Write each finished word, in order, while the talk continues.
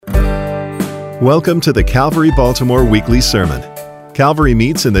Welcome to the Calvary Baltimore Weekly Sermon. Calvary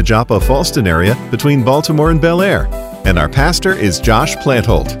meets in the Joppa Fallston area between Baltimore and Bel Air, and our pastor is Josh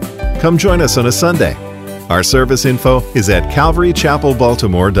Plantholt. Come join us on a Sunday. Our service info is at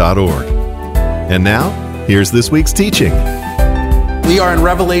calvarychapelbaltimore.org. And now, here's this week's teaching. We are in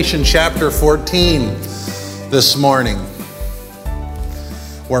Revelation chapter 14 this morning.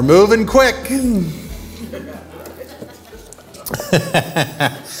 We're moving quick.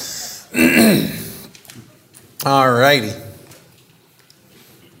 All righty.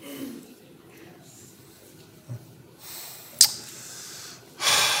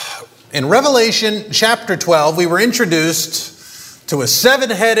 In Revelation chapter 12, we were introduced to a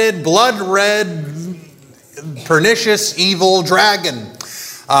seven-headed, blood-red, pernicious, evil dragon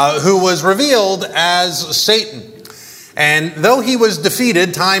who was revealed as Satan. And though he was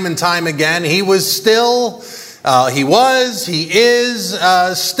defeated time and time again, he is still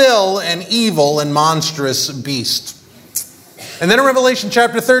an evil and monstrous beast. And then in Revelation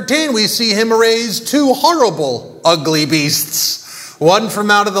chapter 13, we see him raise two horrible, ugly beasts. One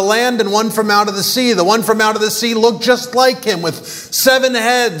from out of the land and one from out of the sea. The one from out of the sea looked just like him with 7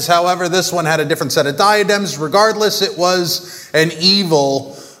 heads. However, this one had a different set of diadems. Regardless, it was an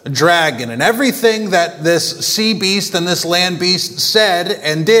evil dragon. And everything that this sea beast and this land beast said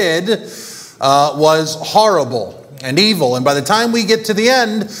and did was horrible and evil. And by the time we get to the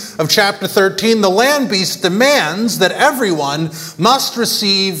end of chapter 13, the land beast demands that everyone must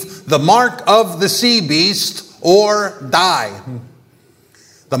receive the mark of the sea beast or die.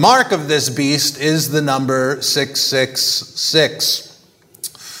 The mark of this beast is the number 666.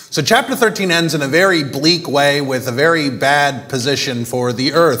 So chapter 13 ends in a very bleak way with a very bad position for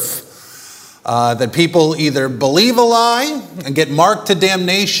the earth. That people either believe a lie and get marked to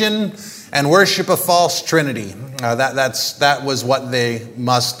damnation and worship a false trinity. That was what they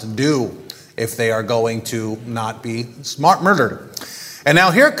must do if they are going to not be murdered. And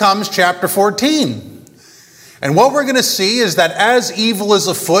now here comes chapter 14. And what we're going to see is that as evil is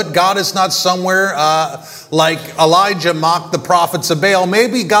afoot, God is not somewhere like Elijah mocked the prophets of Baal.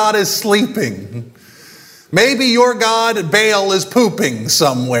 Maybe God is sleeping. Maybe your God, Baal, is pooping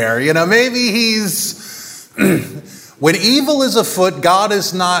somewhere. Maybe he's... When evil is afoot, God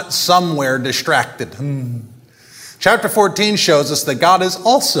is not somewhere distracted. Chapter 14 shows us that God is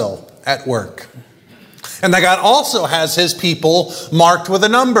also at work. And that God also has his people marked with a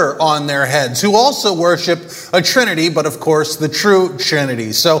number on their heads, who also worship a Trinity, but of course the true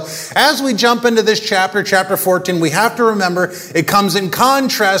Trinity. So as we jump into this chapter 14, we have to remember it comes in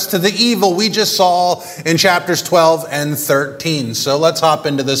contrast to the evil we just saw in chapters 12 and 13. So let's hop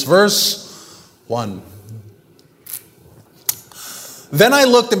into this verse 1. Then I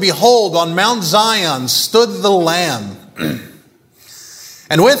looked, and behold, on Mount Zion stood the Lamb,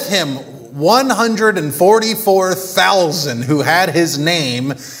 and with him 144,000 who had his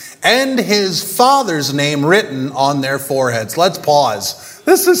name and his Father's name written on their foreheads. Let's pause.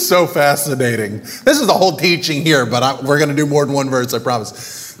 This is so fascinating. This is the whole teaching here, but we're going to do more than one verse, I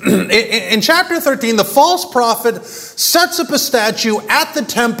promise. In chapter 13, the false prophet sets up a statue at the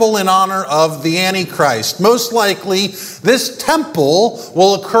temple in honor of the Antichrist. Most likely, this temple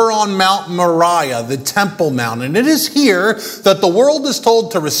will occur on Mount Moriah, the Temple Mount. And it is here that the world is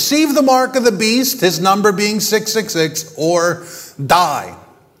told to receive the mark of the beast, his number being 666, or die.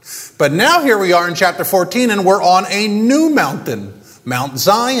 But now here we are in chapter 14, and we're on a new mountain, Mount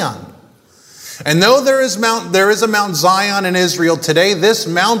Zion. And though there is a Mount Zion in Israel today, this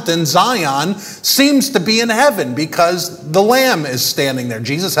mountain, Zion, seems to be in heaven because the Lamb is standing there.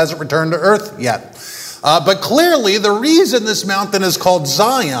 Jesus hasn't returned to earth yet. But clearly, the reason this mountain is called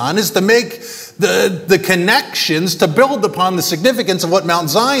Zion is to make the connections, to build upon the significance of what Mount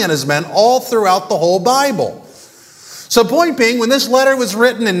Zion has meant all throughout the whole Bible. So point being, when this letter was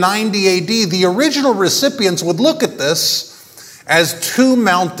written in 90 AD, the original recipients would look at this as two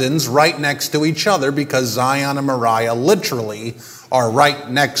mountains right next to each other, because Zion and Moriah literally are right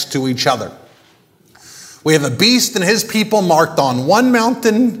next to each other. We have a beast and his people marked on one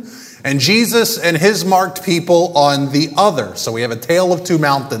mountain, and Jesus and his marked people on the other. So we have a tale of two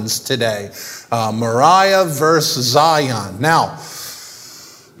mountains today. Moriah versus Zion. Now,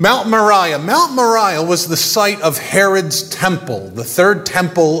 Mount Moriah was the site of Herod's temple, the third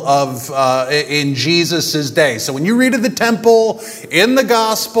temple in Jesus' day. So when you read of the temple in the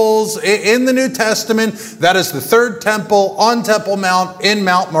Gospels, in the New Testament, that is the third temple on Temple Mount in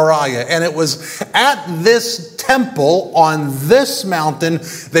Mount Moriah. And it was at this temple on this mountain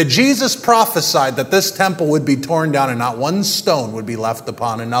that Jesus prophesied that this temple would be torn down and not one stone would be left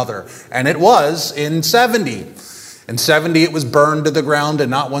upon another. And it was in 70. In 70 it was burned to the ground, and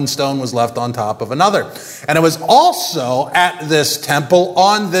not one stone was left on top of another. And it was also at this temple,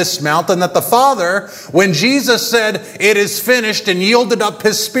 on this mountain, that the Father, when Jesus said, "It is finished," and yielded up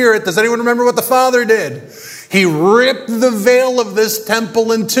his spirit, does anyone remember what the Father did? He ripped the veil of this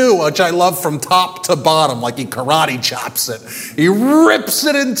temple in two, which I love, from top to bottom, like he karate chops it. He rips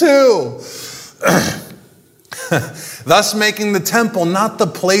it in two. Thus making the temple not the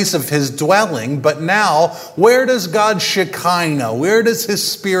place of his dwelling, but now, where does God's Shekinah, where does his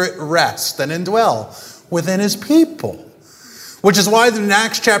spirit rest and indwell? Within his people. Which is why in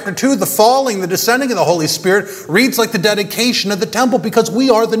Acts chapter 2, the falling, the descending of the Holy Spirit reads like the dedication of the temple, because we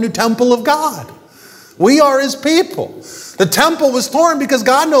are the new temple of God. We are his people. The temple was torn because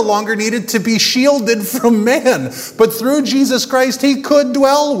God no longer needed to be shielded from man, but through Jesus Christ, he could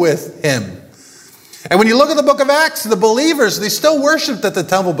dwell with him. And when you look at the book of Acts, the believers, they still worshiped at the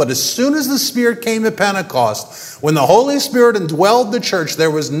temple, but as soon as the Spirit came at Pentecost, when the Holy Spirit indwelled the church, there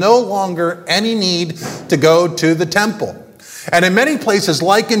was no longer any need to go to the temple. And in many places,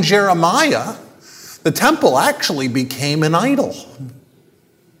 like in Jeremiah, the temple actually became an idol.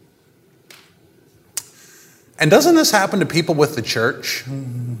 And doesn't this happen to people with the church?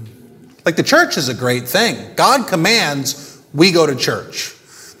 Like, the church is a great thing. God commands, we go to church.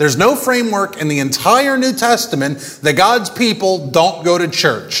 There's no framework in the entire New Testament that God's people don't go to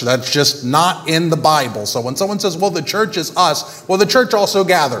church. That's just not in the Bible. So when someone says, well, the church is us, well, the church also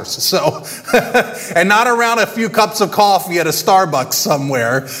gathers. So, and not around a few cups of coffee at a Starbucks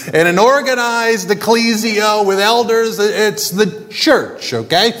somewhere. In an organized ecclesia with elders, it's the church,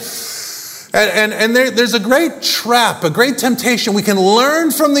 okay? And there's a great trap, a great temptation we can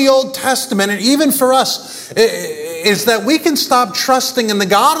learn from the Old Testament, and even for us, is that we can stop trusting in the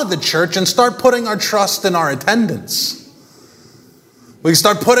God of the church and start putting our trust in our attendance. We can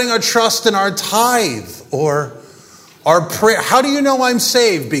start putting our trust in our tithe or our prayer. How do you know I'm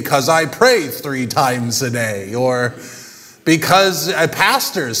saved? Because I pray 3 times a day. Or because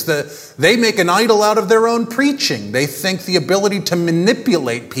pastors, they make an idol out of their own preaching. They think the ability to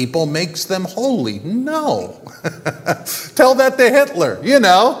manipulate people makes them holy. No. Tell that to Hitler, you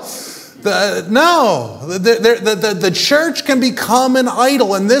know. The church can become an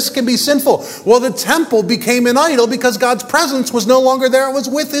idol, and this can be sinful. Well, the temple became an idol because God's presence was no longer there. It was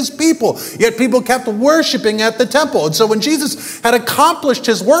with his people. Yet people kept worshiping at the temple. And so when Jesus had accomplished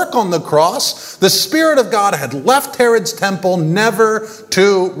his work on the cross, the Spirit of God had left Herod's temple, never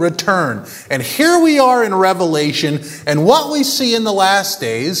to return. And here we are in Revelation, and what we see in the last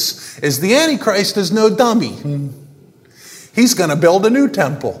days is the Antichrist is no dummy. He's going to build a new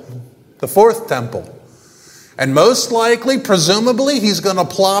temple. The 4th temple. And most likely, presumably, he's going to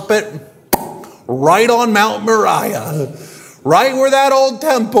plop it right on Mount Moriah, right where that old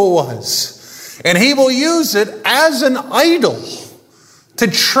temple was. And he will use it as an idol to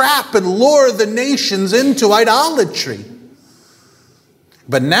trap and lure the nations into idolatry.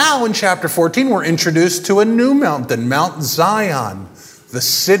 But now in chapter 14, we're introduced to a new mountain, Mount Zion, the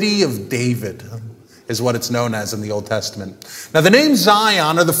city of David, is what it's known as in the Old Testament. Now, the name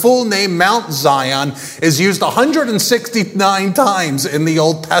Zion, or the full name Mount Zion, is used 169 times in the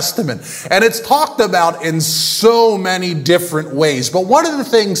Old Testament. And it's talked about in so many different ways. But one of the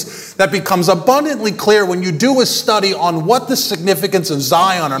things that becomes abundantly clear when you do a study on what the significance of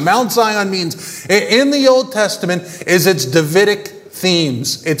Zion or Mount Zion means in the Old Testament is its Davidic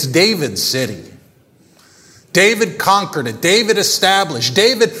themes. It's David's city. David conquered it. David established.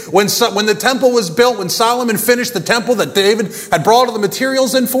 David, when the temple was built, when Solomon finished the temple that David had brought all the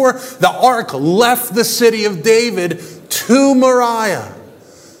materials in for, the ark left the city of David to Moriah,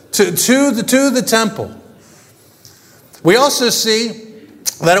 to the temple. We also see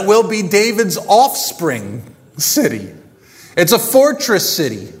that it will be David's offspring city. It's a fortress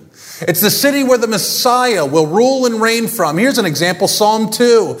city. It's the city where the Messiah will rule and reign from. Here's an example, Psalm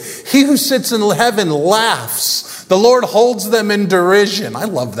 2. He who sits in heaven laughs. The Lord holds them in derision. I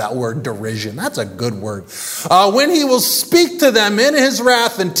love that word, derision. That's a good word. When he will speak to them in his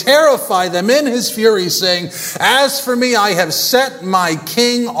wrath and terrify them in his fury, saying, as for me, I have set my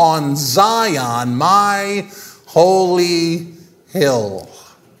king on Zion, my holy hill.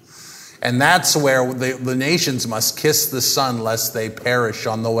 And that's where the nations must kiss the Son lest they perish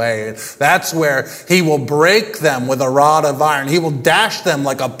on the way. That's where he will break them with a rod of iron. He will dash them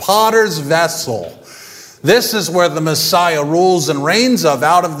like a potter's vessel. This is where the Messiah rules and reigns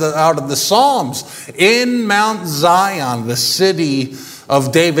out of the Psalms. In Mount Zion, the city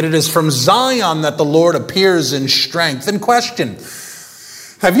of David. It is from Zion that the Lord appears in strength. And question,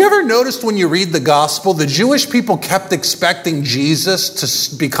 have you ever noticed when you read the gospel, the Jewish people kept expecting Jesus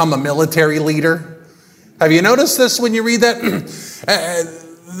to become a military leader? Have you noticed this when you read that?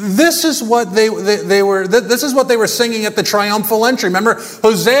 This is what they were singing at the triumphal entry. Remember,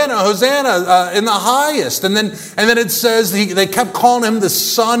 Hosanna, Hosanna in the highest. And then it says they kept calling him the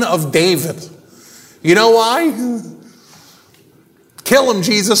Son of David. You know why? Kill him,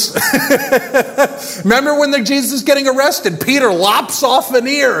 Jesus. Remember when Jesus is getting arrested, Peter lops off an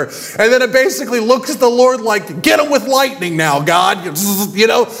ear, and then it basically looks at the Lord like, get him with lightning now, God. You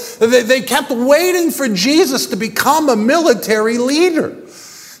know, they kept waiting for Jesus to become a military leader.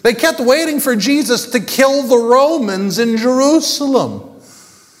 They kept waiting for Jesus to kill the Romans in Jerusalem.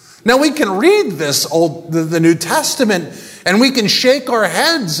 Now we can read the New Testament, and we can shake our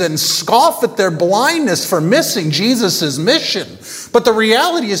heads and scoff at their blindness for missing Jesus' mission. But the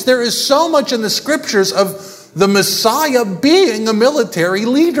reality is there is so much in the scriptures of the Messiah being a military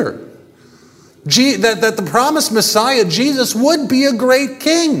leader. That the promised Messiah, Jesus, would be a great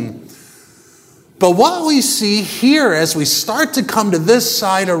king. But what we see here as we start to come to this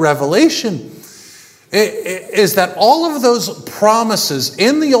side of Revelation is that all of those promises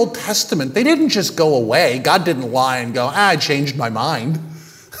in the Old Testament, they didn't just go away. God didn't lie and go, I changed my mind.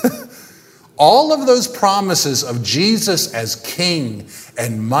 All of those promises of Jesus as king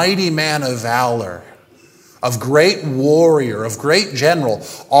and mighty man of valor, of great warrior, of great general,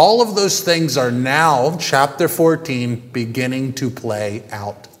 all of those things are now, chapter 14, beginning to play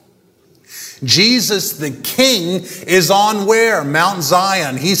out. Jesus the King is on where? Mount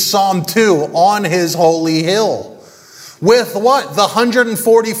Zion. He's Psalm 2, on his holy hill. With what? The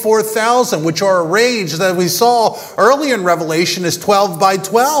 144,000, which are arranged, that we saw earlier in Revelation, as 12 by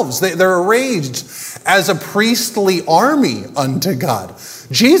 12s. They're arranged as a priestly army unto God.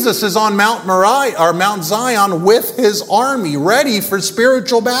 Jesus is on Mount Moriah, or Mount Zion, with his army, ready for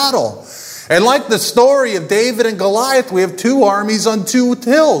spiritual battle. And like the story of David and Goliath, we have two armies on two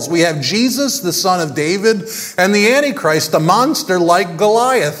hills. We have Jesus, the son of David, and the Antichrist, a monster like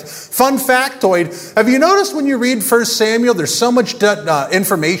Goliath. Fun factoid, have you noticed when you read 1 Samuel, there's so much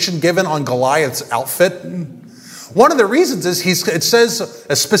information given on Goliath's outfit? One of the reasons is it says,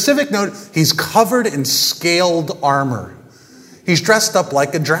 a specific note, he's covered in scaled armor. He's dressed up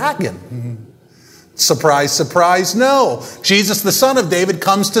like a dragon. Surprise, surprise, no. Jesus, the son of David,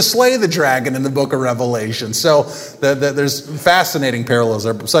 comes to slay the dragon in the book of Revelation. So there's fascinating parallels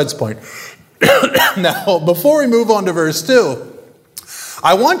there, besides the point. Now, before we move on to verse 2,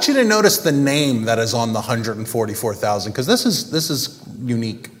 I want you to notice the name that is on the 144,000, because this is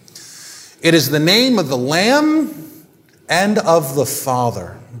unique. It is the name of the Lamb and of the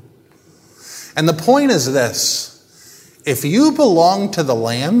Father. And the point is this: if you belong to the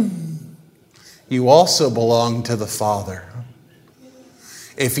Lamb, you also belong to the Father.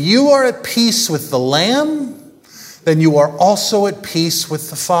 If you are at peace with the Lamb, then you are also at peace with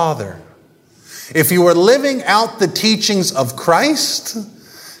the Father. If you are living out the teachings of Christ,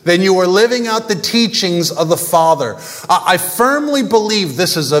 then you are living out the teachings of the Father. I firmly believe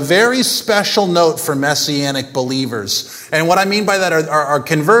this is a very special note for Messianic believers. And what I mean by that are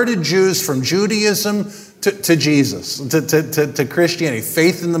converted Jews from Judaism to Jesus, to Christianity,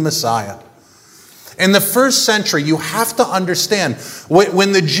 faith in the Messiah. In the first century, you have to understand,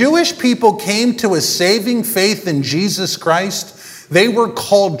 when the Jewish people came to a saving faith in Jesus Christ, they were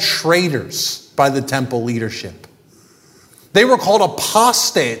called traitors by the temple leadership. They were called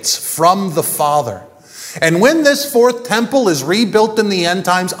apostates from the Father. And when this fourth temple is rebuilt in the end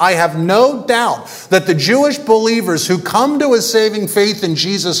times, I have no doubt that the Jewish believers who come to a saving faith in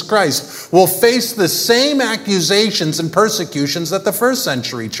Jesus Christ will face the same accusations and persecutions that the first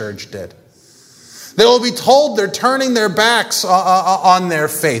century church did. They will be told they're turning their backs on their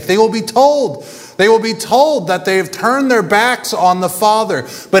faith. They will be told that they have turned their backs on the Father.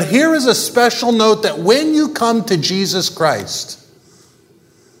 But here is a special note, that when you come to Jesus Christ,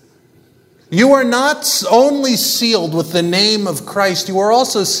 you are not only sealed with the name of Christ, you are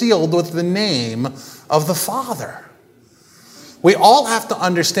also sealed with the name of the Father. We all have to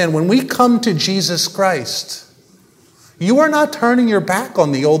understand, when we come to Jesus Christ, you are not turning your back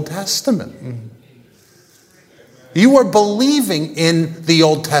on the Old Testament. You are believing in the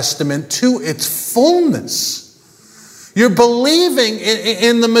Old Testament to its fullness. You're believing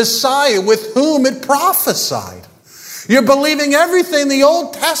in the Messiah with whom it prophesied. You're believing everything the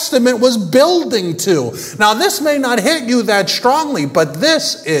Old Testament was building to. Now, this may not hit you that strongly, but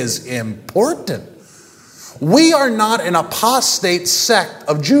this is important. We are not an apostate sect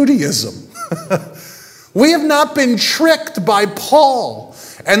of Judaism. We have not been tricked by Paul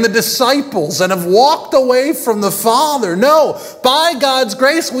and the disciples and have walked away from the Father. No, by God's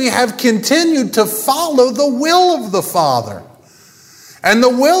grace, we have continued to follow the will of the Father. And the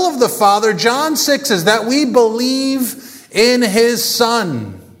will of the Father, John 6, is that we believe in his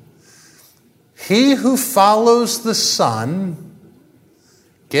Son. He who follows the Son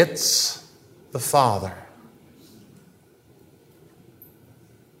gets the Father.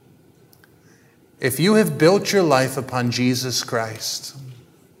 If you have built your life upon Jesus Christ,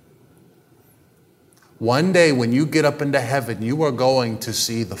 one day when you get up into heaven, you are going to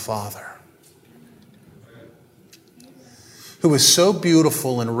see the Father, who is so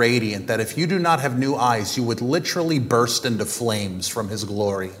beautiful and radiant that if you do not have new eyes, you would literally burst into flames from his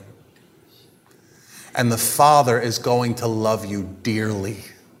glory. And the Father is going to love you dearly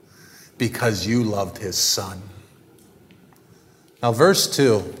because you loved his Son. Now, verse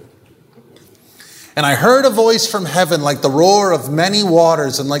 2. And I heard a voice from heaven like the roar of many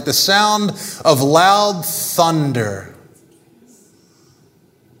waters and like the sound of loud thunder.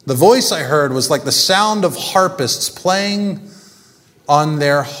 The voice I heard was like the sound of harpists playing on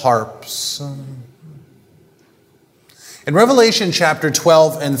their harps. In Revelation chapter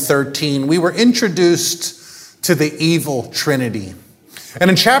 12 and 13, we were introduced to the evil Trinity. And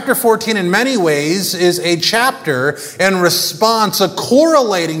in chapter 14, in many ways, is a chapter in response, a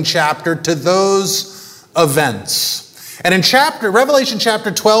correlating chapter to those events. And in Revelation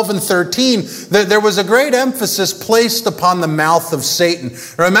chapter 12 and 13, there was a great emphasis placed upon the mouth of Satan.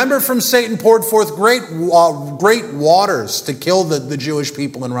 Remember, from Satan poured forth great waters to kill the Jewish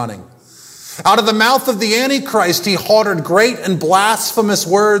people in running. Out of the mouth of the Antichrist, he uttered great and blasphemous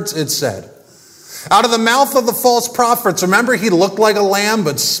words, it said. Out of the mouth of the false prophets, remember, he looked like a lamb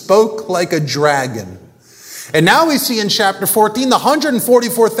but spoke like a dragon. And now we see in chapter 14, the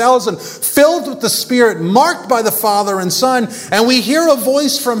 144,000 filled with the Spirit, marked by the Father and Son. And we hear a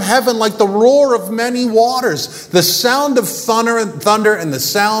voice from heaven like the roar of many waters, the sound of thunder and the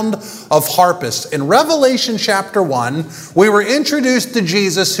sound of harpists. In Revelation chapter 1, we were introduced to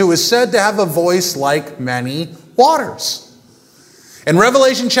Jesus, who is said to have a voice like many waters. In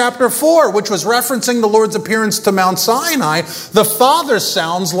Revelation chapter 4, which was referencing the Lord's appearance to Mount Sinai, the Father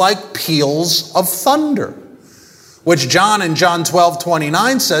sounds like peals of thunder, which John in John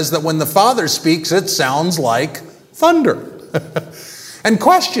 12:29 says that when the Father speaks, it sounds like thunder. And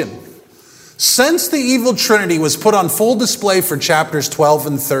question, since the evil Trinity was put on full display for chapters 12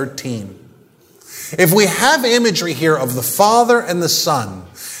 and 13, if we have imagery here of the Father and the Son,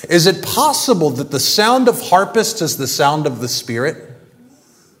 is it possible that the sound of harpists is the sound of the Spirit?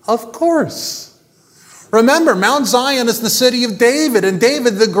 Of course. Remember, Mount Zion is the city of David, and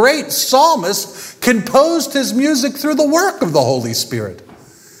David, the great psalmist, composed his music through the work of the Holy Spirit.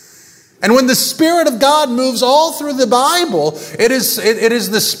 And when the Spirit of God moves all through the Bible, it is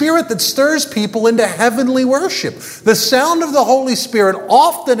the Spirit that stirs people into heavenly worship. The sound of the Holy Spirit,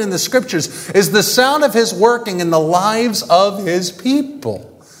 often in the Scriptures, is the sound of his working in the lives of his people.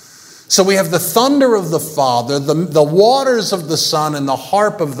 So we have the thunder of the Father, the waters of the Son, and the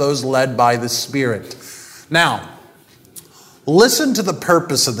harp of those led by the Spirit. Now, listen to the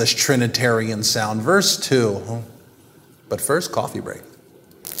purpose of this Trinitarian sound. Verse 2. But first, coffee break.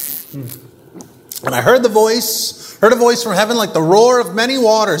 And I heard a voice from heaven like the roar of many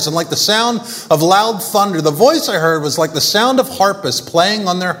waters and like the sound of loud thunder. The voice I heard was like the sound of harpists playing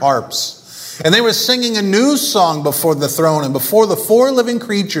on their harps. And they were singing a new song before the throne and before the four living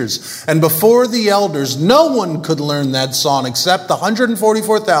creatures and before the elders. No one could learn that song except the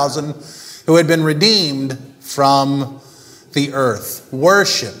 144,000 who had been redeemed from the earth.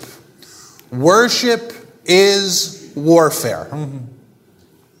 Worship. Worship is warfare.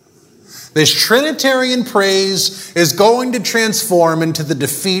 This Trinitarian praise is going to transform into the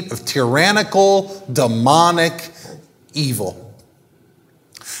defeat of tyrannical, demonic evil.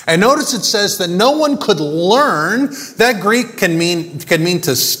 And notice it says that no one could learn. That Greek can mean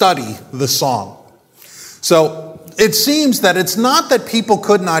to study the song. So it seems that it's not that people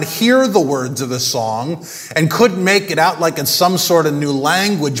could not hear the words of the song and couldn't make it out like it's some sort of new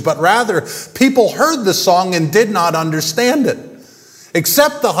language, but rather people heard the song and did not understand it,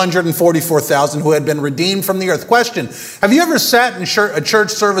 except the 144,000 who had been redeemed from the earth. Question, have you ever sat in a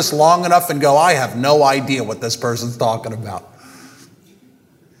church service long enough and go, I have no idea what this person's talking about?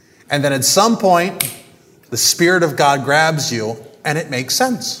 And then at some point, the Spirit of God grabs you and it makes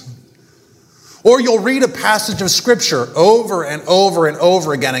sense. Or you'll read a passage of Scripture over and over and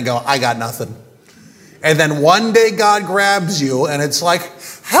over again and go, I got nothing. And then one day God grabs you and it's like,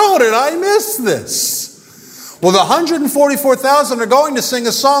 how did I miss this? Well, the 144,000 are going to sing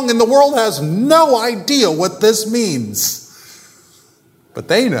a song and the world has no idea what this means. But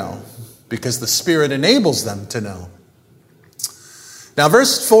they know because the Spirit enables them to know. Now,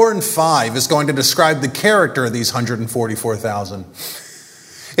 verse 4 and 5 is going to describe the character of these 144,000.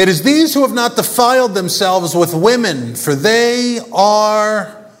 It is these who have not defiled themselves with women, for they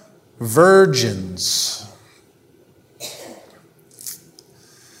are virgins.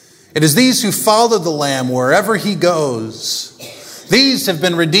 It is these who follow the Lamb wherever he goes. These have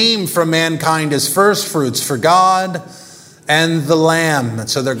been redeemed from mankind as firstfruits for God and the Lamb. And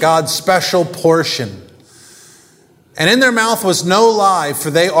so they're God's special portion. And in their mouth was no lie, for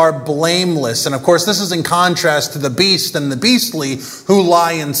they are blameless. And of course, this is in contrast to the beast and the beastly, who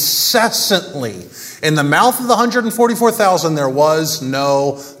lie incessantly. In the mouth of the 144,000, there was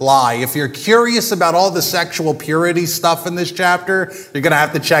no lie. If you're curious about all the sexual purity stuff in this chapter, you're going to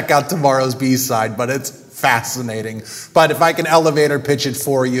have to check out tomorrow's B-side, but it's fascinating. But if I can elevator pitch it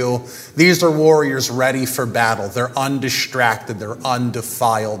for you, these are warriors ready for battle. They're undistracted. They're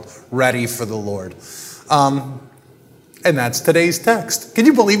undefiled, ready for the Lord. And that's today's text. Can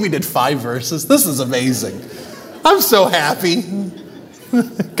you believe we did 5 verses? This is amazing. I'm so happy.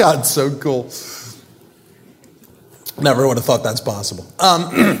 God's so cool. Never would have thought that's possible.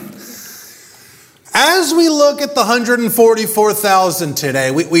 As we look at the 144,000 today,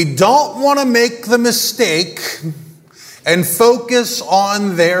 we don't want to make the mistake and focus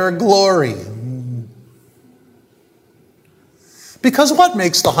on their glory. Because what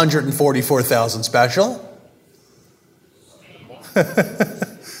makes the 144,000 special?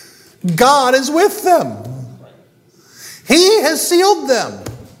 God is with them. He has sealed them.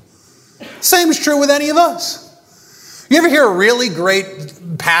 Same is true with any of us. You ever hear a really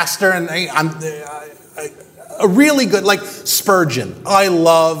great pastor, and a really good, like Spurgeon. I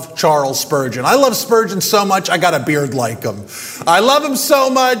love Charles Spurgeon. I love Spurgeon so much, I got a beard like him. I love him so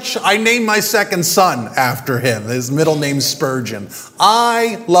much, I named my second son after him. His middle name's Spurgeon.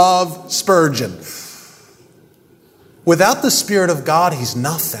 I love Spurgeon. Without the Spirit of God, he's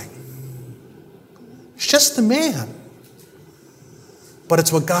nothing. He's just a man. But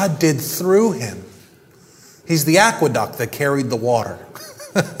it's what God did through him. He's the aqueduct that carried the water.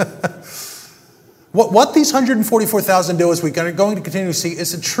 What these 144,000 do, as we're going to continue to see,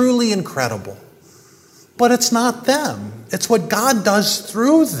 is truly incredible. But it's not them. It's what God does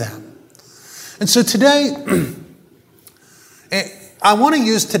through them. And so today, I want to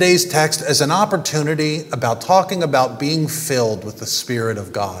use today's text as an opportunity about talking about being filled with the Spirit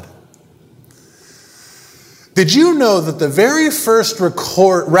of God. Did you know that the very first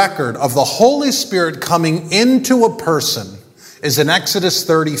record of the Holy Spirit coming into a person is in Exodus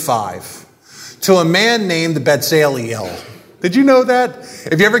 35 to a man named Bezaleel? Did you know that?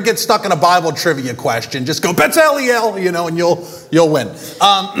 If you ever get stuck in a Bible trivia question, just go Bezaleel, and you'll win.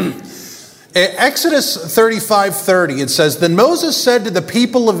 Exodus 35:30, it says, "Then Moses said to the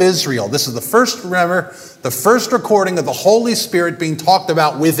people of Israel," this is the first recording of the Holy Spirit being talked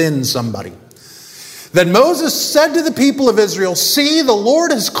about within somebody. "Then Moses said to the people of Israel, 'See, the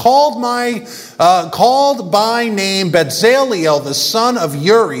Lord has called by name Bezaleel, the son of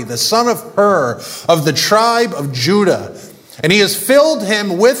Uri, the son of Hur, of the tribe of Judah. And he has filled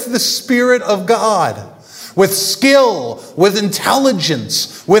him with the Spirit of God, with skill, with intelligence,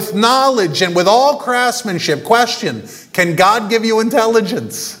 with knowledge, and with all craftsmanship.'" Question: can God give you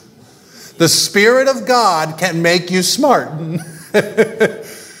intelligence? The Spirit of God can make you smart.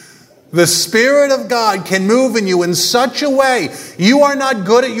 The Spirit of God can move in you in such a way. You are not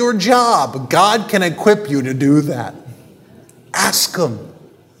good at your job. God can equip you to do that. Ask Him.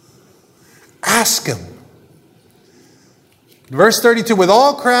 Ask Him. Verse 32, "With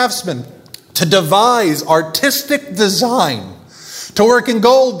all craftsmen, to devise artistic design, to work in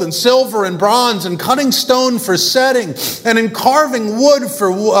gold and silver and bronze and cutting stone for setting and in carving wood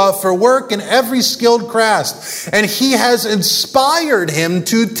for work in every skilled craft. And he has inspired him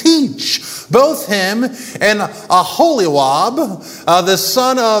to teach, both him and Aholiab, the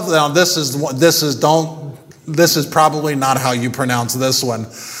son of," now this is probably not how you pronounce this one,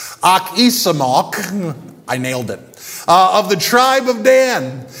 Achisamach, I nailed it, "of the tribe of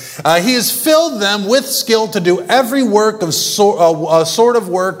Dan. He has filled them with skill to do every work of sort of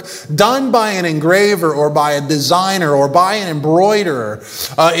work done by an engraver or by a designer or by an embroiderer,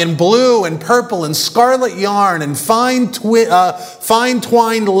 in blue and purple and scarlet yarn and fine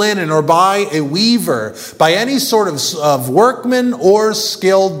twined linen, or by a weaver, by any sort of workman or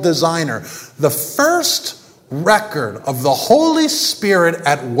skilled designer." The first record of the Holy Spirit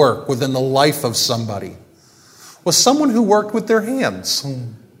at work within the life of somebody was someone who worked with their hands.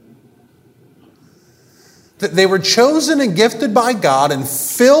 They were chosen and gifted by God and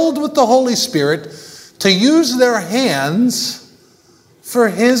filled with the Holy Spirit to use their hands for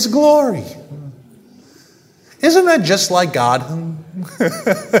His glory. Isn't that just like God?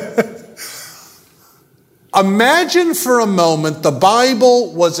 Imagine for a moment the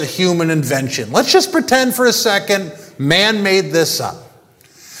Bible was a human invention. Let's just pretend for a second man made this up.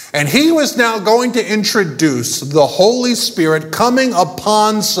 And he was now going to introduce the Holy Spirit coming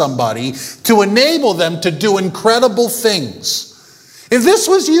upon somebody to enable them to do incredible things. If this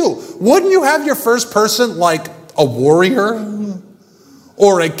was you, wouldn't you have your first person like a warrior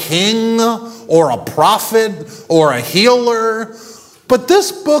or a king or a prophet or a healer? But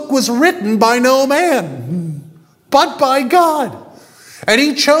this book was written by no man, but by God. And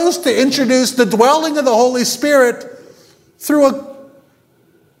he chose to introduce the dwelling of the Holy Spirit through a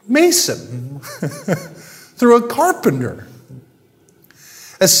mason, through a carpenter.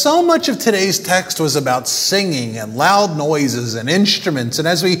 As so much of today's text was about singing and loud noises and instruments, and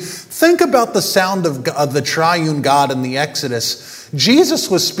as we think about the sound of the triune God in the Exodus, Jesus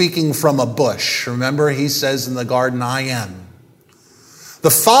was speaking from a bush. Remember, he says in the garden, I am. The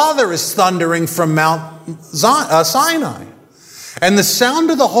Father is thundering from Mount Sinai. And the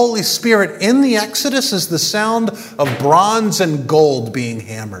sound of the Holy Spirit in the Exodus is the sound of bronze and gold being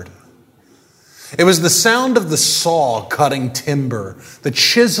hammered. It was the sound of the saw cutting timber, the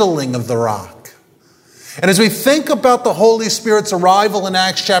chiseling of the rock. And as we think about the Holy Spirit's arrival in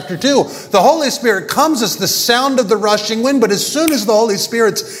Acts chapter 2, the Holy Spirit comes as the sound of the rushing wind, but as soon as the Holy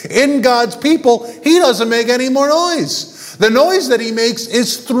Spirit's in God's people, he doesn't make any more noise. The noise that he makes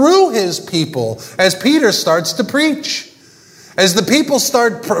is through his people as Peter starts to preach. As the people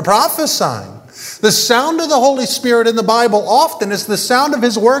start prophesying, the sound of the Holy Spirit in the Bible often is the sound of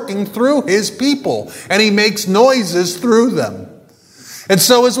his working through his people, and he makes noises through them. And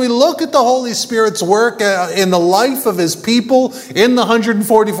so as we look at the Holy Spirit's work in the life of his people, in the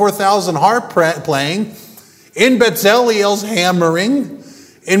 144,000 harp playing, in Bezalel's hammering,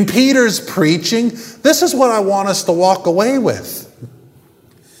 in Peter's preaching, this is what I want us to walk away with.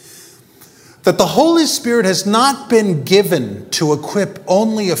 That the Holy Spirit has not been given to equip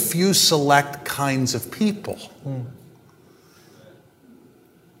only a few select kinds of people.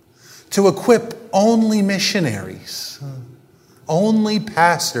 To equip only missionaries, only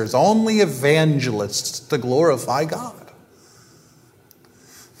pastors, only evangelists to glorify God.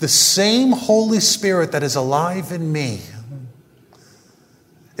 The same Holy Spirit that is alive in me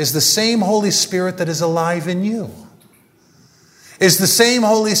is the same Holy Spirit that is alive in you. Is the same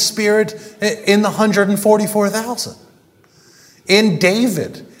Holy Spirit in the 144,000. In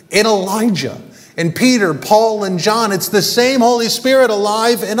David, in Elijah, in Peter, Paul, and John. It's the same Holy Spirit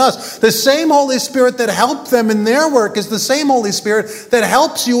alive in us. The same Holy Spirit that helped them in their work is the same Holy Spirit that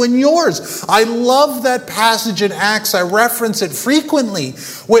helps you in yours. I love that passage in Acts. I reference it frequently.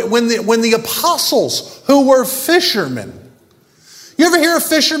 When the apostles, who were fishermen. You ever hear a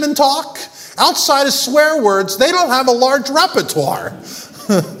fisherman talk? Outside of swear words, they don't have a large repertoire.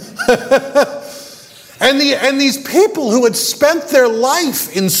 and these people who had spent their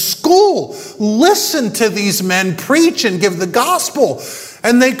life in school listen to these men preach and give the gospel.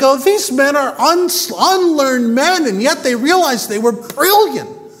 And they go, these men are unlearned men, and yet they realized they were brilliant.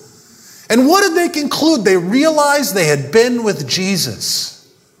 And what did they conclude? They realized they had been with Jesus.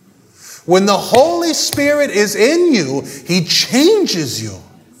 When the Holy Spirit is in you, he changes you.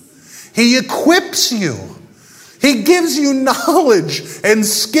 He equips you. He gives you knowledge and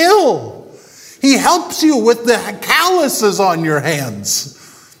skill. He helps you with the calluses on your hands.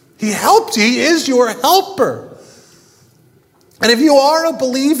 He helps you. He is your helper. And if you are a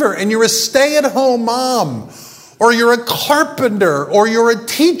believer and you're a stay-at-home mom, or you're a carpenter, or you're a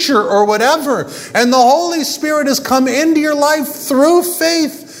teacher, or whatever, and the Holy Spirit has come into your life through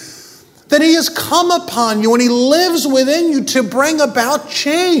faith, that he has come upon you and he lives within you to bring about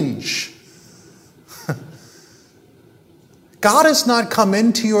change. God has not come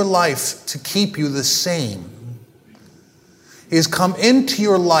into your life to keep you the same. He has come into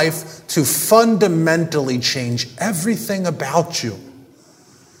your life to fundamentally change everything about you,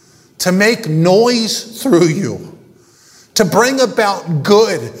 to make noise through you, to bring about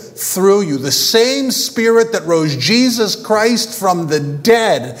good through you. The same Spirit that rose Jesus Christ from the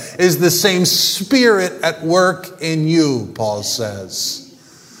dead is the same Spirit at work in you, Paul says.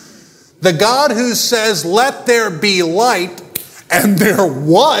 The God who says, let there be light, and there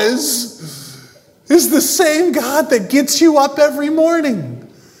was, is the same God that gets you up every morning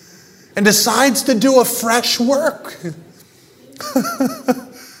and decides to do a fresh work.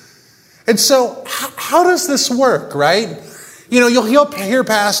 And so, how does this work, right? You know, you'll hear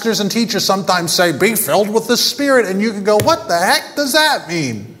pastors and teachers sometimes say, be filled with the Spirit. And you can go, what the heck does that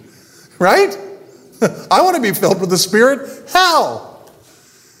mean? Right? I want to be filled with the Spirit. How?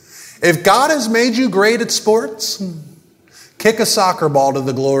 If God has made you great at sports, kick a soccer ball to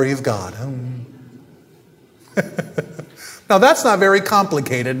the glory of God. Now that's not very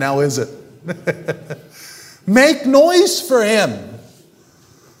complicated now, is it? Make noise for him.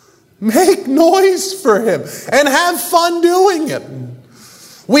 Make noise for him and have fun doing it.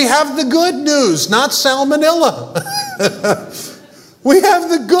 We have the good news, not salmonella. We have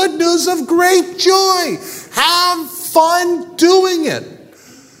the good news of great joy. Have fun doing it.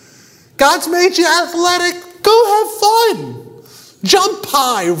 God's made you athletic. Go have fun. Jump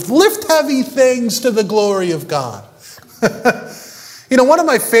high. Lift heavy things to the glory of God. One of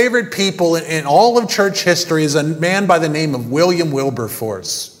my favorite people in all of church history is a man by the name of William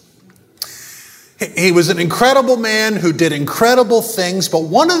Wilberforce. He was an incredible man who did incredible things, but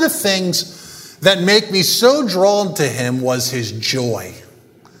one of the things that make me so drawn to him was his joy.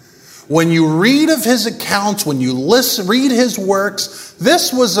 When you read of his accounts, when you read his works,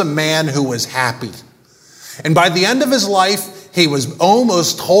 this was a man who was happy. And by the end of his life, he was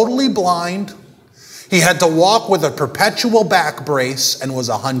almost totally blind. He had to walk with a perpetual back brace and was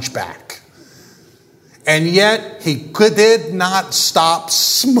a hunchback. And yet, he did not stop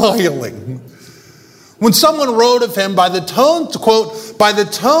smiling. When someone wrote of him, by the tone, to quote, by the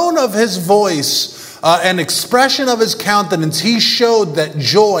tone of his voice and expression of his countenance, he showed that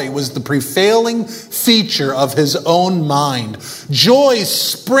joy was the prevailing feature of his own mind. Joy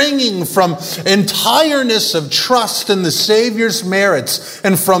springing from entireness of trust in the Savior's merits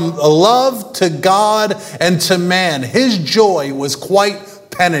and from love to God and to man. His joy was quite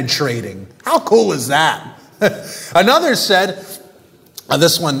penetrating. How cool is that? Another said,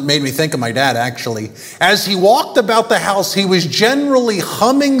 this one made me think of my dad, actually. As he walked about the house, he was generally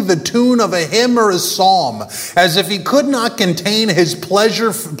humming the tune of a hymn or a psalm, as if he could not contain his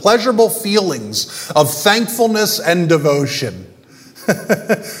pleasurable feelings of thankfulness and devotion.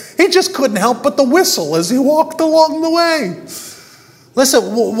 He just couldn't help but to whistle as he walked along the way.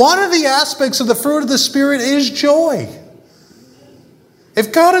 Listen, one of the aspects of the fruit of the Spirit is joy.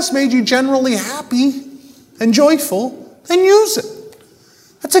 If God has made you generally happy and joyful, then use it.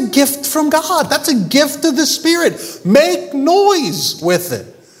 That's a gift from God. That's a gift of the Spirit. Make noise with it.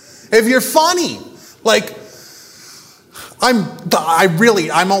 If you're funny, like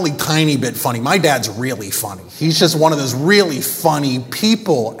I'm only tiny bit funny. My dad's really funny. He's just one of those really funny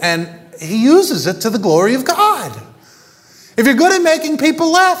people, and he uses it to the glory of God. If you're good at making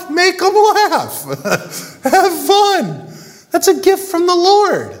people laugh, make them laugh. Have fun. That's a gift from the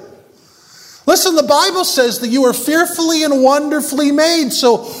Lord. Listen, the Bible says that you are fearfully and wonderfully made.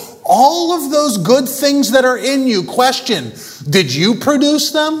 So all of those good things that are in you, question, did you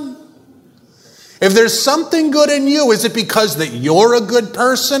produce them? If there's something good in you, is it because that you're a good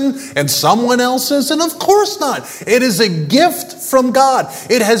person and someone else isn't? Of course not. It is a gift from God.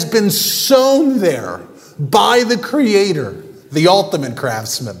 It has been sown there by the Creator, the ultimate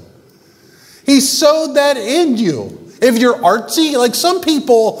craftsman. He sowed that in you. If you're artsy, like some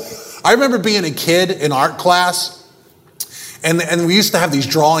people, I remember being a kid in art class, and we used to have these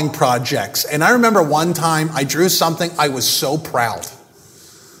drawing projects. And I remember one time I drew something, I was so proud.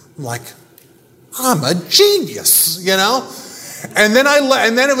 I'm like, I'm a genius, And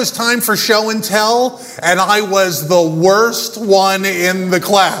then it was time for show and tell, and I was the worst one in the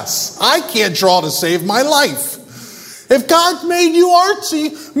class. I can't draw to save my life. If God made you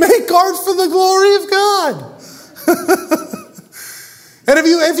artsy, make art for the glory of God. And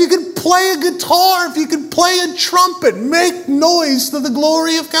if you could play a guitar, if you could play a trumpet, make noise to the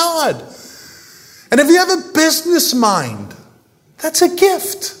glory of God. And if you have a business mind, that's a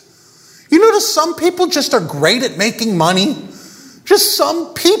gift. You notice some people just are great at making money. Just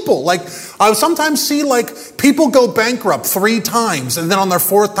some people. Like, I sometimes see people go bankrupt 3 times, and then on their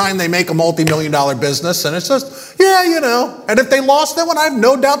 4th time they make a multi-million-dollar business, and it's just, And if they lost that one, I have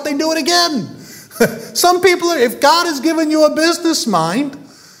no doubt they do it again. Some people, if God has given you a business mind,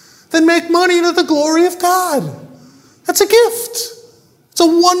 then make money to the glory of God. That's a gift. It's a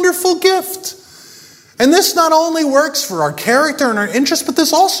wonderful gift. And this not only works for our character and our interest, but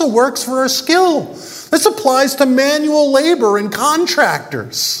this also works for our skill. This applies to manual labor and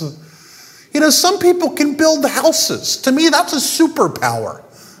contractors. Some people can build houses. To me, that's a superpower.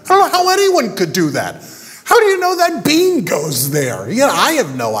 I don't know how anyone could do that. How do you know that beam goes there? I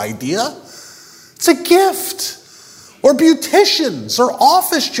have no idea. It's a gift. Or beauticians, or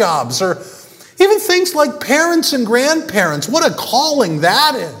office jobs, or even things like parents and grandparents. What a calling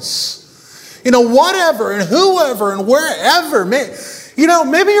that is. Whatever and whoever and wherever.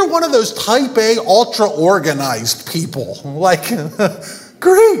 Maybe you're one of those type A ultra-organized people.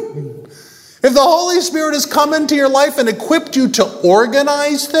 Great. If the Holy Spirit has come into your life and equipped you to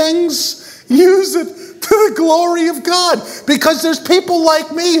organize things, use it to the glory of God. Because there's people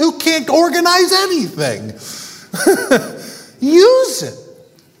like me who can't organize anything. Use it.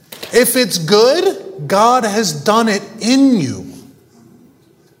 If it's good, God has done it in you.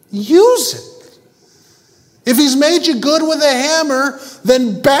 Use it. If he's made you good with a hammer,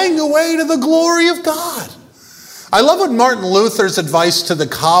 then bang away to the glory of God. I love what Martin Luther's advice to the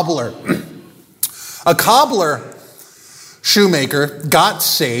cobbler. A cobbler, shoemaker, got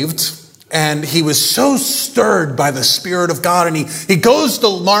saved, and he was so stirred by the Spirit of God, and he goes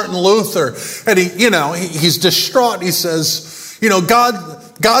to Martin Luther, and he's distraught. He says,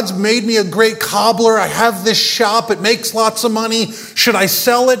 God's made me a great cobbler. I have this shop. It makes lots of money. Should I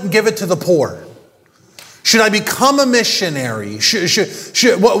sell it and give it to the poor? Should I become a missionary?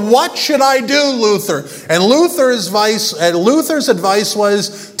 What should I do, Luther? And Luther's advice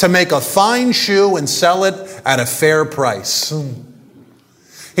was to make a fine shoe and sell it at a fair price.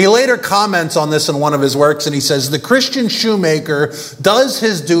 He later comments on this in one of his works, and he says, the Christian shoemaker does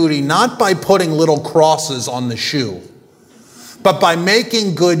his duty not by putting little crosses on the shoe, but by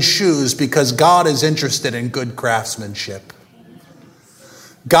making good shoes, because God is interested in good craftsmanship.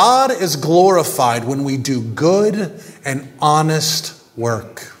 God is glorified when we do good and honest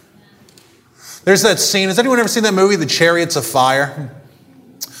work. There's that scene. Has anyone ever seen that movie, The Chariots of Fire?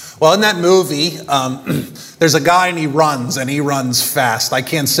 Well, in that movie, there's a guy and he runs fast. I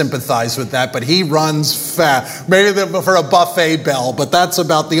can't sympathize with that, but he runs fast. Maybe for a buffet bell, but that's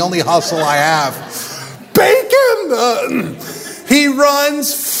about the only hustle I have. Bacon! He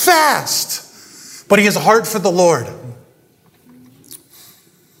runs fast, but he has a heart for the Lord.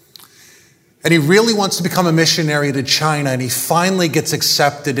 And he really wants to become a missionary to China, and he finally gets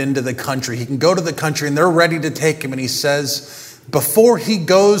accepted into the country. He can go to the country, and they're ready to take him, and he says, before he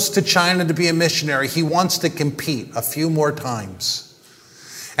goes to China to be a missionary, he wants to compete a few more times.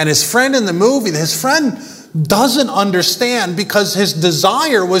 And his friend in the movie, his friend doesn't understand, because his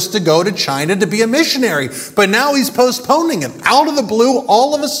desire was to go to China to be a missionary. But now he's postponing it out of the blue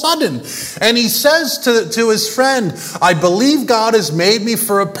all of a sudden. And he says to his friend, I believe God has made me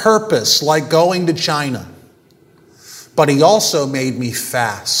for a purpose like going to China. But he also made me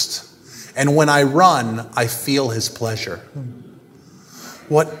fast. And when I run, I feel his pleasure.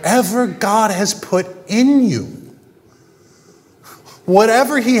 Whatever God has put in you,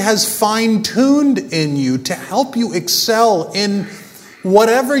 whatever he has fine-tuned in you to help you excel in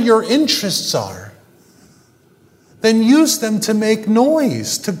whatever your interests are, then use them to make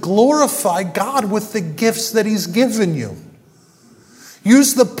noise, to glorify God with the gifts that he's given you.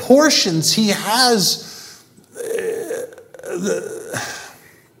 Use the portions he has.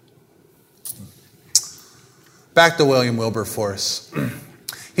 Back to William Wilberforce.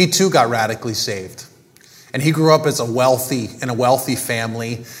 He too got radically saved. And he grew up in a wealthy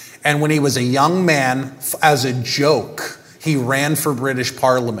family. And when he was a young man, as a joke, he ran for British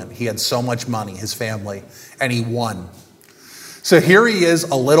Parliament. He had so much money, his family, and he won. So here he is,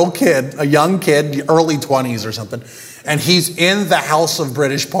 a little kid, a young kid, early 20s or something, and he's in the House of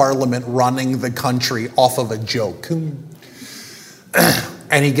British Parliament running the country off of a joke.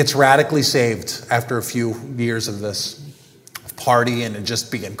 And he gets radically saved after a few years of this partying and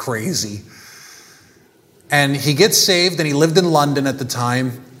just being crazy. And he gets saved, and he lived in London at the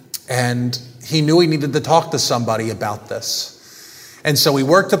time, and he knew he needed to talk to somebody about this. And so he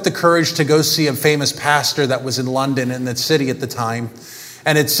worked up the courage to go see a famous pastor that was in London, in the city at the time.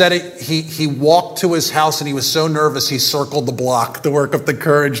 And it said he walked to his house, and he was so nervous he circled the block to work up the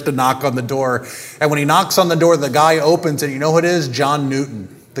courage to knock on the door. And when he knocks on the door, the guy opens, and you know who it is? John Newton,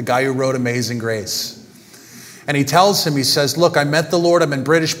 the guy who wrote Amazing Grace. And he tells him, he says, look, I met the Lord. I'm in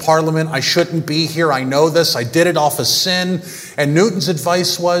British Parliament. I shouldn't be here. I know this. I did it off of sin. And Newton's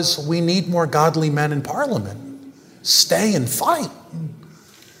advice was, we need more godly men in Parliament. Stay and fight.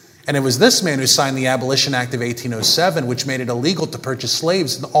 And it was this man who signed the Abolition Act of 1807, which made it illegal to purchase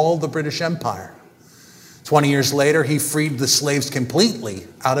slaves in all the British Empire. 20 years later, he freed the slaves completely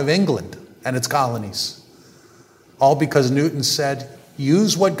out of England and its colonies. All because Newton said,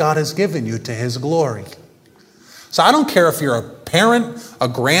 use what God has given you to his glory. So I don't care if you're a parent, a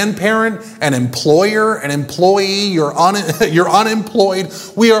grandparent, an employer, an employee, you're unemployed.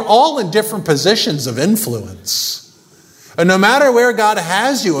 We are all in different positions of influence. And no matter where God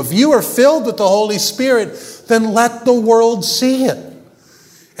has you, if you are filled with the Holy Spirit, then let the world see it.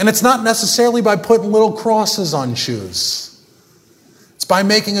 And it's not necessarily by putting little crosses on shoes. It's by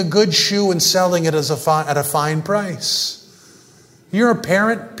making a good shoe and selling it at a fine price. You're a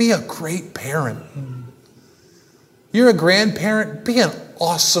parent, be a great parent. You're a grandparent, be an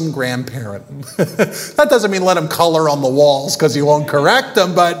awesome grandparent. That doesn't mean let them color on the walls because you won't correct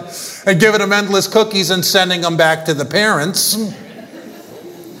them, and giving them endless cookies and sending them back to the parents.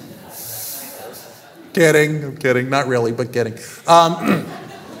 I'm kidding. Not really, but kidding.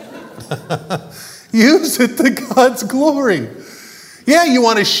 Use it to God's glory. Yeah, you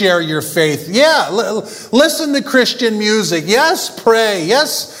want to share your faith. Yeah, listen to Christian music. Yes, pray.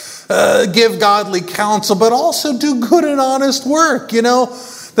 Yes, give godly counsel, but also do good and honest work. You know,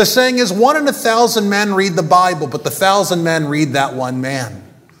 the saying is 1 in 1,000 men read the Bible, but 1,000 men read that one man.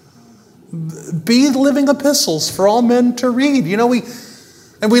 Be living epistles for all men to read. You know, we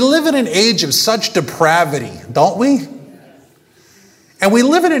live in an age of such depravity, don't we? And we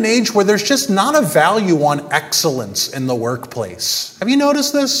live in an age where there's just not a value on excellence in the workplace. Have you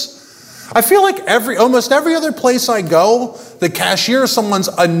noticed this? I feel like almost every other place I go, the cashier, someone's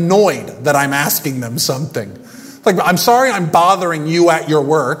annoyed that I'm asking them something. Like, I'm sorry I'm bothering you at your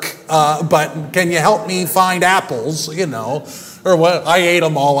work, but can you help me find apples, you know? Or what? I ate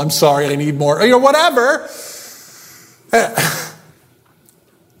them all, I'm sorry, I need more. You know, whatever.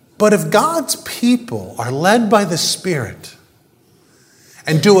 But if God's people are led by the Spirit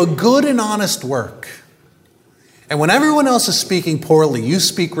and do a good and honest work, and when everyone else is speaking poorly, you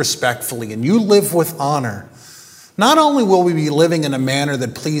speak respectfully and you live with honor, not only will we be living in a manner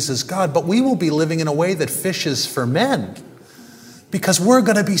that pleases God, but we will be living in a way that fishes for men. Because we're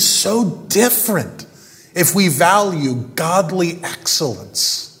going to be so different if we value godly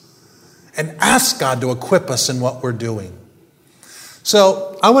excellence and ask God to equip us in what we're doing.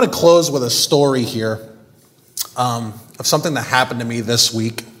 So I want to close with a story here of something that happened to me this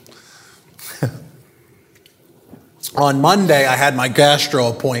week. On Monday, I had my gastro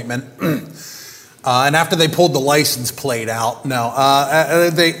appointment. And after they pulled the license plate out,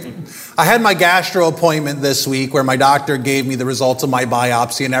 I had my gastro appointment this week where my doctor gave me the results of my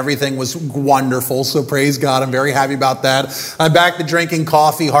biopsy and everything was wonderful. So praise God, I'm very happy about that. I'm back to drinking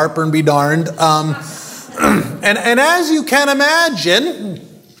coffee, heartburn be darned. And as you can imagine,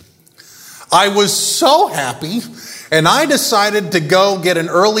 I was so happy, and I decided to go get an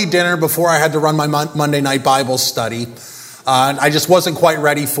early dinner before I had to run my Monday night Bible study. I just wasn't quite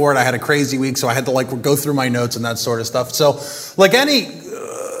ready for it. I had a crazy week, so I had to go through my notes and that sort of stuff. So like any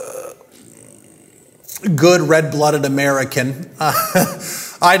good red-blooded American,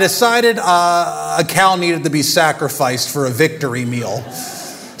 I decided a cow needed to be sacrificed for a victory meal.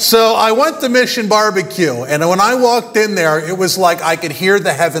 So I went to Mission Barbecue, and when I walked in there, it was like I could hear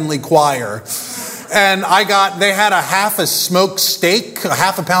the heavenly choir. And they had a half a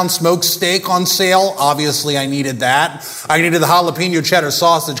pound smoked steak on sale. Obviously, I needed that. I needed the jalapeno cheddar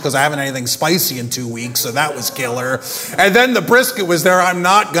sausage because I haven't had anything spicy in 2 weeks, so that was killer. And then the brisket was there. I'm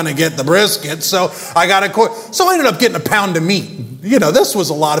not going to get the brisket, so I ended up getting a pound of meat. You know, this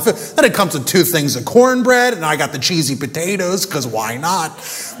was a lot of food. Then it comes with 2 things of cornbread, and I got the cheesy potatoes, because why not?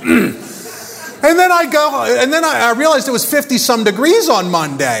 And then I realized it was 50-some degrees on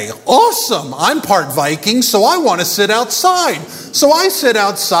Monday. Awesome. I'm part Viking, so I want to sit outside. So I sit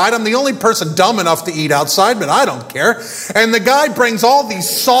outside. I'm the only person dumb enough to eat outside, but I don't care. And the guy brings all these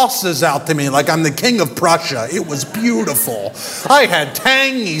sauces out to me like I'm the king of Prussia. It was beautiful. I had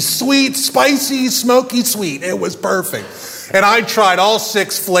tangy, sweet, spicy, smoky, sweet. It was perfect. And I tried all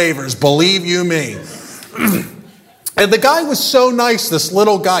 6 flavors, believe you me. And the guy was so nice, this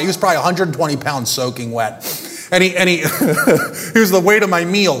little guy. He was probably 120 pounds soaking wet. And he he was the weight of my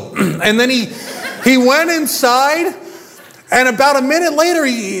meal. And then he went inside, and about a minute later,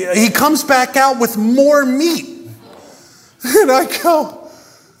 he comes back out with more meat. And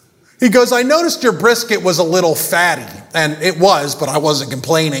he goes, I noticed your brisket was a little fatty. And it was, but I wasn't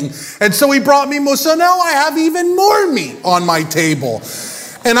complaining. And so he brought me more. So now I have even more meat on my table.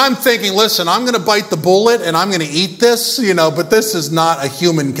 And I'm thinking, listen, I'm going to bite the bullet and I'm going to eat this, but this is not a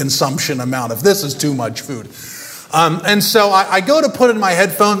human consumption amount. If this is too much food. And so I go to put in my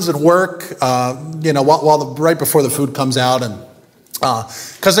headphones at work, right before the food comes out, and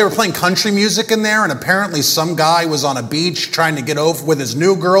because they were playing country music in there, and apparently some guy was on a beach trying to get over with his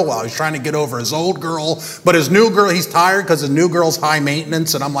new girl while he's trying to get over his old girl. But his new girl, he's tired because his new girl's high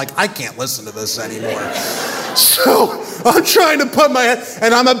maintenance, and I'm like, I can't listen to this anymore. So I'm trying to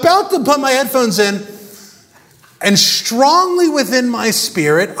I'm about to put my headphones in, and strongly within my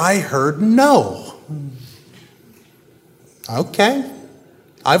spirit, I heard no. Okay.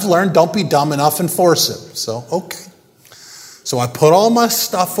 I've learned don't be dumb enough and force it. So, okay. So I put all my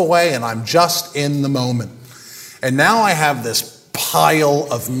stuff away and I'm just in the moment. And now I have this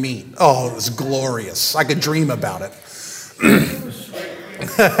pile of meat. Oh, it was glorious. I could dream about it.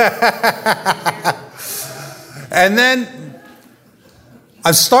 And then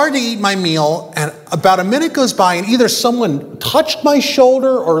I've started to eat my meal, and about a minute goes by, and either someone touched my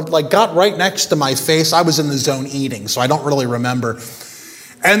shoulder or got right next to my face. I was in the zone eating, so I don't really remember.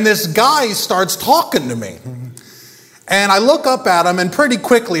 And this guy starts talking to me. And I look up at him, and pretty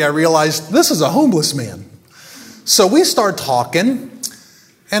quickly I realized this is a homeless man. So we start talking,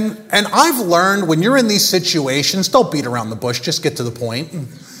 and I've learned when you're in these situations, don't beat around the bush, just get to the point.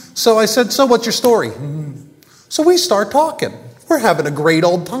 So I said, so what's your story? So we start talking. We're having a great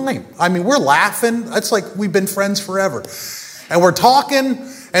old time. I mean, we're laughing. It's like we've been friends forever. And we're talking,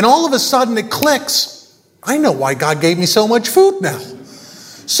 and all of a sudden it clicks. I know why God gave me so much food now.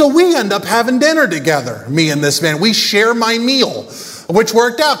 So we end up having dinner together, me and this man. We share my meal, which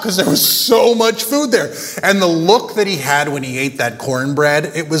worked out because there was so much food there. And the look that he had when he ate that cornbread,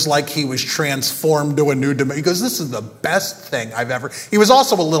 it was like he was transformed to a new dimension. He goes, this is the best thing I've ever... He was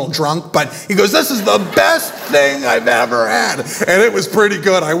also a little drunk, but he goes, this is the best thing I've ever had. And it was pretty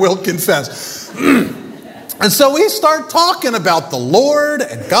good, I will confess. And so we start talking about the Lord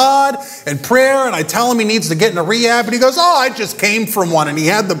and God and prayer, and I tell him he needs to get into rehab, and he goes, oh, I just came from one, and he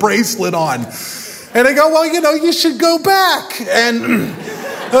had the bracelet on. And I go, well, you should go back. And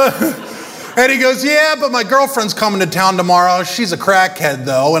he goes, yeah, but my girlfriend's coming to town tomorrow. She's a crackhead,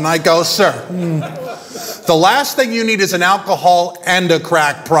 though. And I go, sir, the last thing you need is an alcohol and a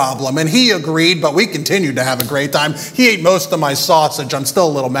crack problem. And he agreed, but we continued to have a great time. He ate most of my sausage. I'm still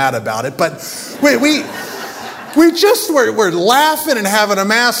a little mad about it, but we just were laughing and having a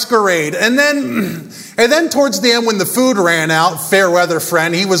masquerade. And then towards the end, when the food ran out, fair weather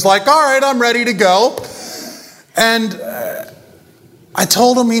friend, he was like, all right, I'm ready to go. And I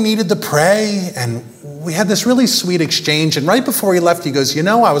told him he needed to pray. And we had this really sweet exchange. And right before he left, he goes,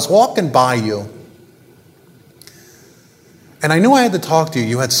 I was walking by you. And I knew I had to talk to you.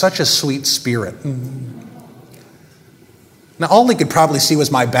 You had such a sweet spirit. Now, all he could probably see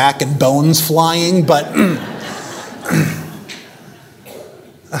was my back and bones flying, but...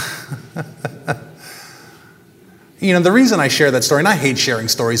 The reason I share that story, and I hate sharing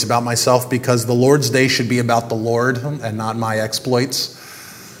stories about myself because the Lord's Day should be about the Lord and not my exploits.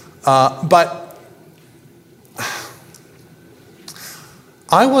 But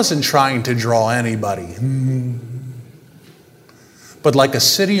I wasn't trying to draw anybody. But like a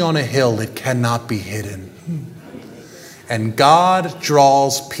city on a hill, it cannot be hidden. And God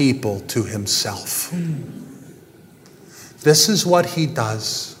draws people to himself. This is what he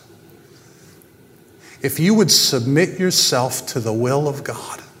does. If you would submit yourself to the will of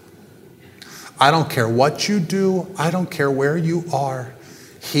God, I don't care what you do, I don't care where you are,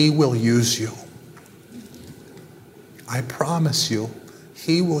 he will use you. I promise you,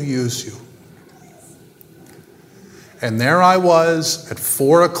 he will use you. And there I was at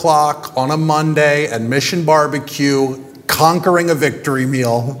 4:00 on a Monday at Mission Barbecue, conquering a victory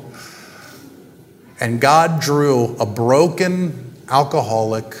meal. And God drew a broken,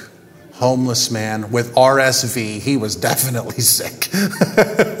 alcoholic, homeless man with RSV. He was definitely sick.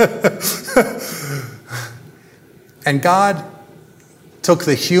 And God took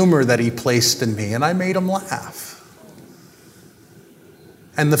the humor that he placed in me, and I made him laugh.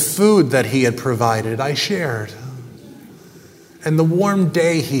 And the food that he had provided, I shared. And the warm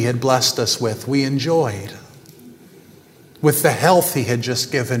day he had blessed us with, we enjoyed. With the health he had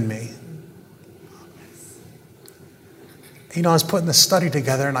just given me. I was putting the study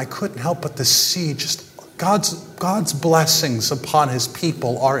together, and I couldn't help but to see just God's blessings upon his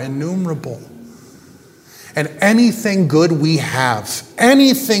people are innumerable. And anything good we have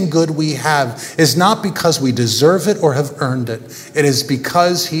is not because we deserve it or have earned it. It is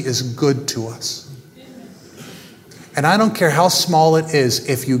because he is good to us. And I don't care how small it is,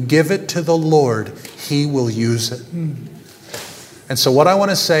 if you give it to the Lord, he will use it. And so what I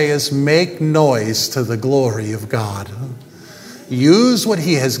want to say is make noise to the glory of God. Use what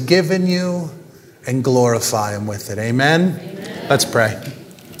he has given you and glorify him with it. Amen? Amen. Let's pray.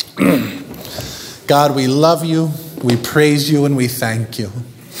 God, we love you, we praise you, and we thank you.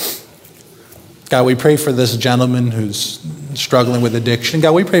 God, we pray for this gentleman who's struggling with addiction.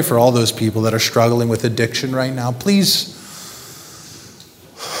 God, we pray for all those people that are struggling with addiction right now. Please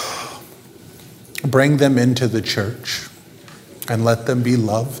bring them into the church and let them be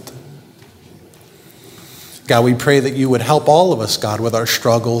loved. God, we pray that you would help all of us, God, with our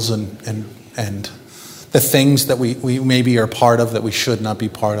struggles and the things that we maybe are part of that we should not be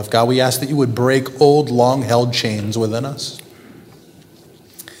part of. God, we ask that you would break old, long-held chains within us.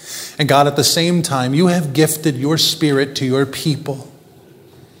 And God, at the same time, you have gifted your Spirit to your people.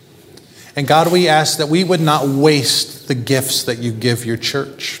 And God, we ask that we would not waste the gifts that you give your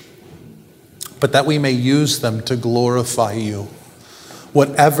church, but that we may use them to glorify you.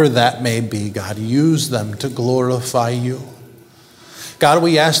 Whatever that may be, God, use them to glorify you. God,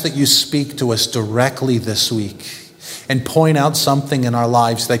 we ask that you speak to us directly this week and point out something in our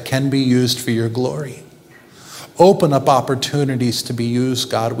lives that can be used for your glory. Open up opportunities to be used,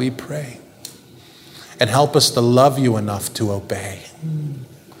 God, we pray. And help us to love you enough to obey.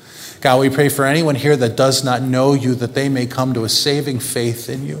 God, we pray for anyone here that does not know you, that they may come to a saving faith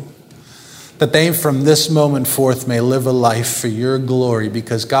in you. That they from this moment forth may live a life for your glory.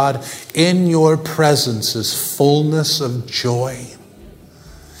 Because God, in your presence is fullness of joy.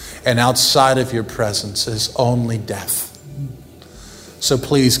 And outside of your presence is only death. So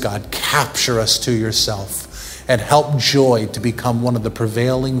please, God, capture us to yourself and help joy to become one of the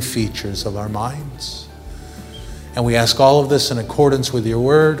prevailing features of our minds. And we ask all of this in accordance with your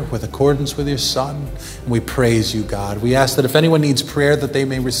word, with accordance with your Son. And we praise you, God. We ask that if anyone needs prayer, that they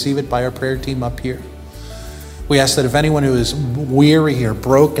may receive it by our prayer team up here. We ask that if anyone who is weary or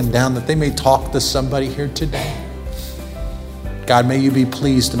broken down, that they may talk to somebody here today. God, may you be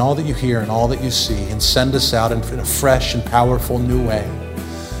pleased in all that you hear and all that you see, and send us out in a fresh and powerful new way,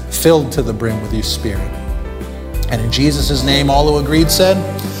 filled to the brim with your Spirit. And in Jesus' name, all who agreed said,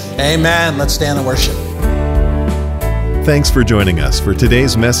 amen. Let's stand and worship. Thanks for joining us for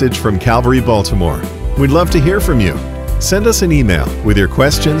today's message from Calvary Baltimore. We'd love to hear from you. Send us an email with your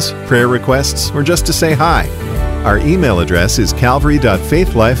questions, prayer requests, or just to say hi. Our email address is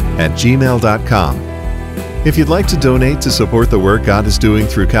calvary.faithlife@gmail.com. If you'd like to donate to support the work God is doing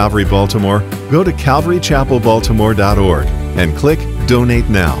through Calvary Baltimore, go to calvarychapelbaltimore.org and click Donate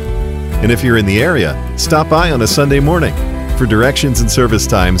Now. And if you're in the area, stop by on a Sunday morning. For directions and service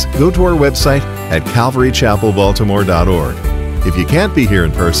times, go to our website at calvarychapelbaltimore.org. If you can't be here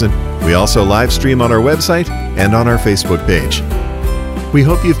in person, we also live stream on our website and on our Facebook page. We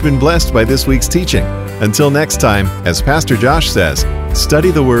hope you've been blessed by this week's teaching. Until next time, as Pastor Josh says,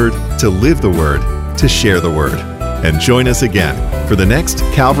 study the Word to live the Word, to share the Word. And join us again for the next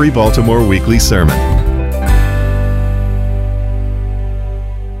Calvary Baltimore Weekly Sermon.